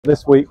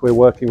This week we're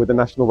working with the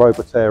National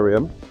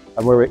Robotarium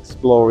and we're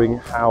exploring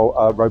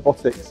how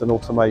robotics and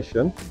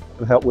automation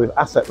can help with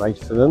asset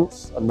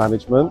maintenance and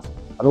management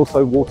and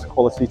also water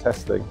quality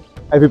testing.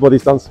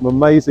 Everybody's done some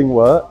amazing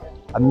work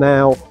and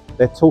now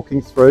they're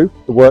talking through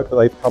the work that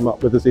they've come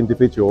up with as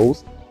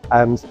individuals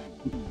and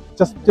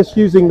just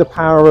using the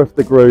power of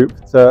the group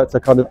to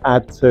kind of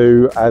add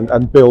to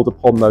and build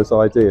upon those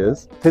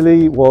ideas.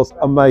 Tilly was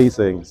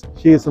amazing.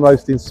 She is the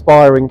most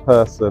inspiring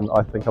person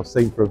I think I've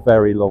seen for a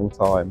very long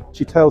time.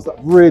 She tells that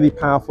really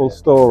powerful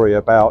story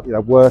about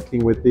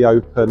working with the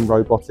open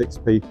robotics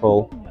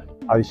people.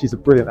 I mean, she's a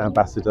brilliant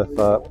ambassador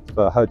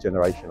for her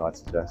generation, I'd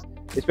suggest.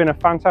 It's been a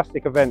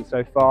fantastic event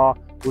so far.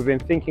 We've been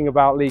thinking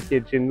about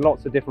leakage in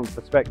lots of different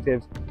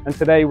perspectives, and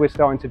today we're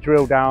starting to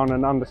drill down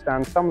and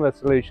understand some of the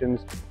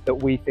solutions that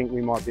we think we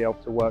might be able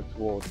to work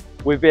towards.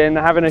 We've been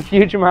having a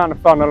huge amount of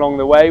fun along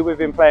the way. We've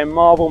been playing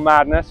Marble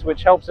Madness,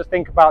 which helps us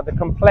think about the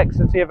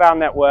complexity of our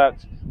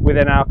networks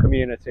within our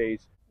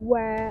communities.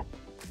 Where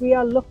we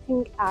are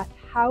looking at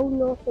how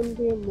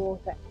Northumbrian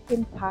Water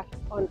impacts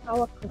on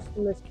our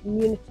customers,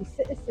 community,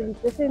 citizens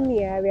within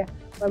the area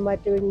when we're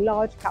doing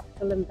large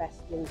capital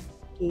investment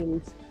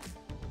schemes.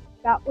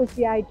 That was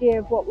the idea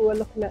of what we were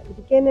looking at the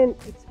beginning.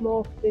 It's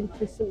morphed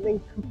into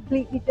something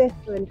completely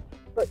different,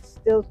 but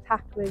still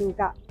tackling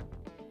that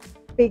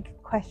big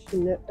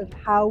question of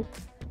how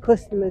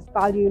customers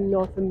value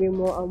Northumbrian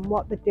Water and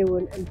what they're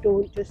doing, and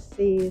don't just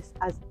see us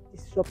as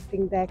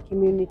disrupting their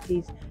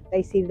communities.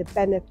 They see the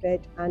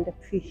benefit and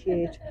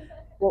appreciate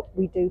what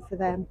we do for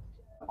them.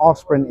 Our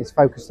sprint is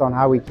focused on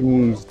how we can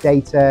use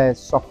data,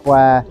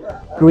 software,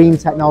 green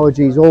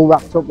technologies all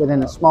wrapped up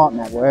within a smart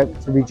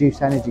network to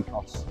reduce energy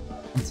costs.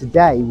 And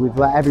today we've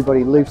let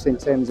everybody loose in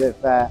terms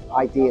of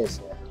ideas.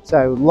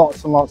 So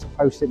lots and lots of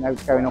post-it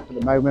notes going up at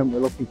the moment. We're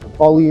looking for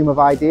volume of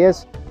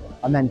ideas.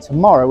 And then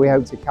tomorrow we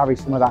hope to carry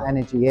some of that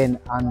energy in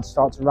and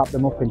start to wrap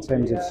them up in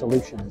terms of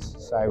solutions.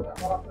 So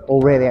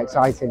all really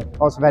exciting,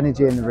 lots of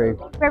energy in the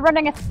room. We're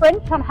running a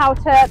sprint on how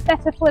to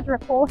better flood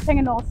reporting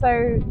and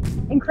also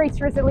increase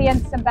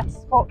resilience and better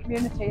support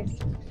communities.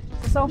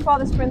 So far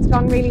the sprint's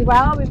gone really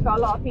well. We've got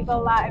a lot of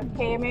people that have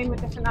came in with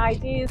different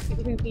ideas,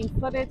 people who've been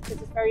flooded because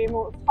it's a very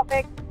emotive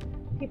topic,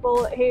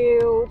 people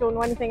who don't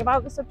know anything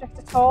about the subject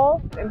at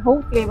all, and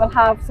hopefully we'll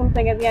have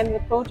something at the end of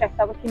the project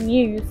that we can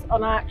use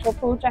on our actual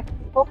project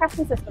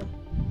forecasting system.